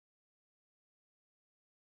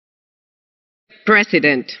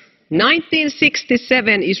President,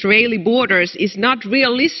 1967 Israeli borders is not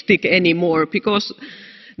realistic anymore because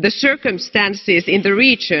the circumstances in the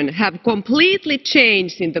region have completely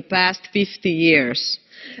changed in the past 50 years.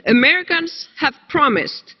 Americans have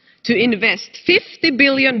promised to invest $50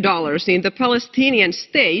 billion in the Palestinian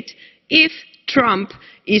state if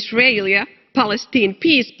Trump-Israeli-Palestine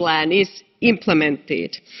peace plan is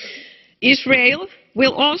implemented. Israel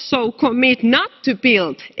will also commit not to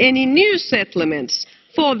build any new settlements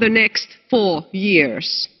for the next 4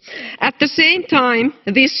 years. At the same time,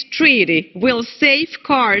 this treaty will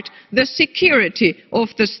safeguard the security of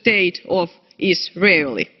the state of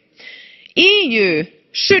Israel. EU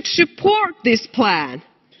should support this plan.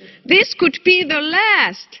 This could be the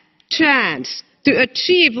last chance to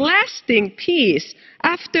achieve lasting peace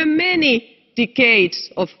after many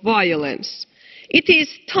decades of violence. It is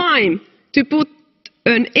time to put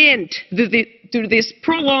an end to this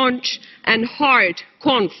prolonged and hard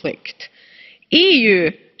conflict.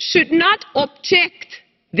 EU should not object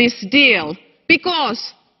this deal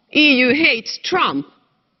because EU hates Trump.